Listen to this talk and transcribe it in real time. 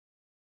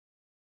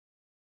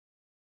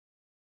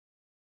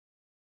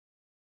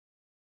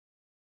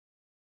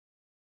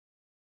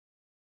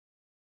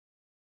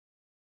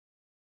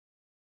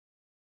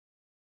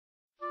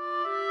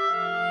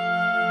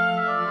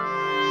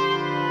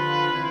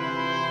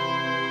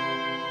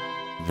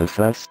The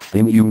first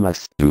thing you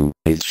must do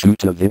is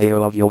shoot a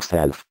video of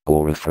yourself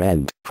or a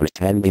friend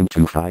pretending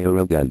to fire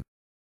a gun.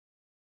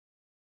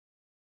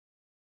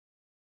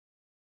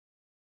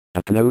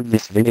 Upload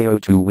this video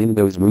to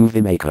Windows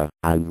Movie Maker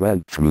and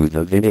run through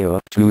the video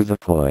up to the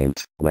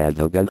point where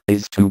the gun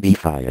is to be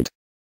fired.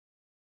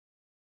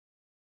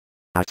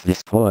 At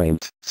this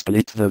point,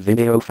 split the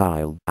video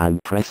file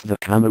and press the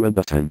camera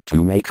button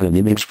to make an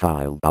image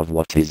file of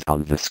what is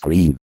on the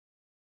screen.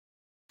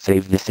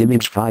 Save this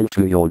image file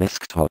to your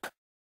desktop.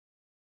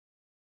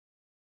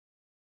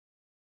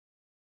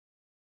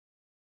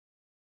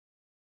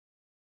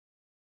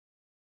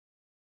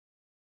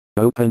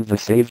 Open the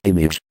saved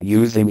image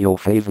using your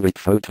favorite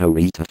photo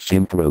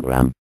retouching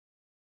program.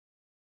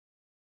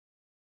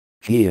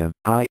 Here,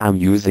 I am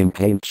using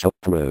PaintShop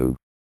Pro.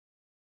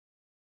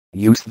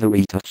 Use the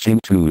retouching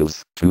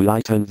tools to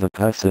lighten the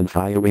person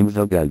firing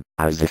the gun,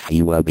 as if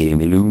he were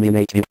being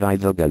illuminated by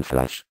the gun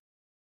flash.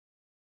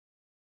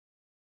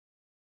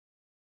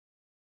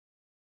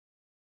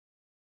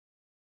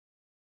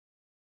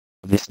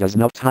 This does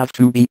not have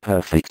to be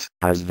perfect,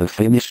 as the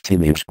finished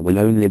image will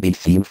only be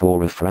seen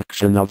for a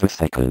fraction of a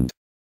second.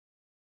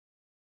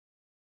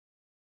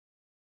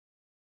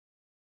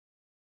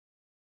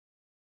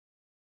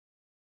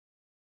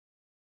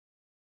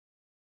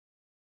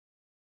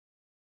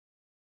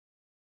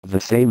 The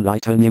same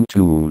lightening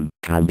tool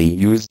can be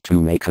used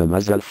to make a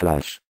muzzle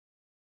flash.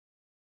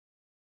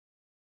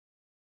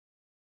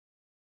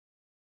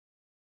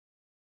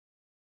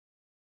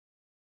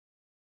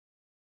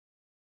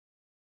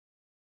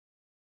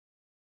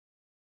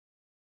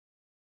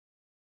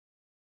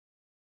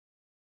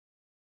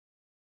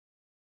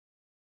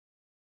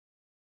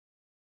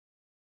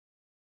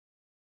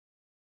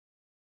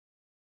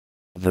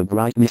 The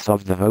brightness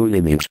of the whole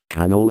image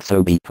can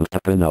also be put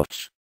up a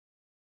notch.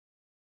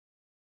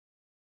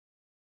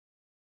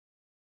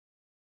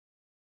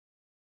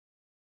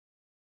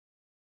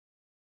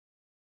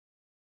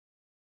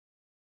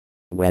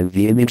 When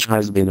the image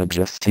has been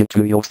adjusted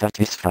to your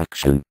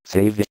satisfaction,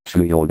 save it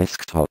to your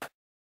desktop.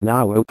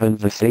 Now open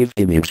the saved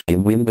image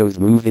in Windows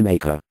Movie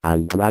Maker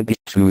and drag it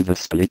to the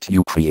split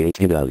you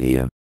created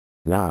earlier.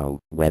 Now,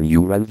 when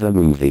you run the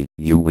movie,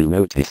 you will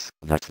notice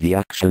that the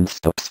action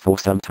stops for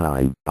some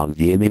time on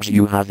the image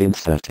you have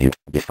inserted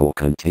before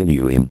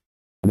continuing.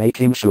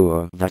 Making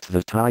sure that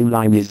the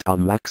timeline is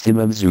on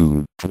maximum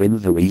zoom, trim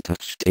the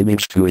retouched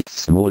image to its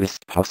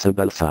smallest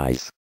possible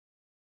size.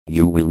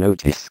 You will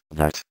notice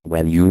that,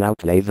 when you now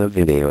play the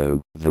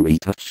video, the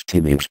retouched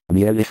image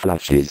merely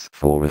flashes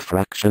for a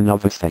fraction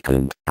of a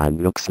second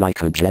and looks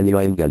like a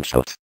genuine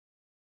gunshot.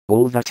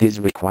 All that is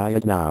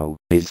required now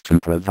is to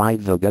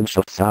provide the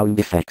gunshot sound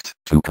effect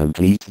to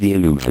complete the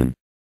illusion.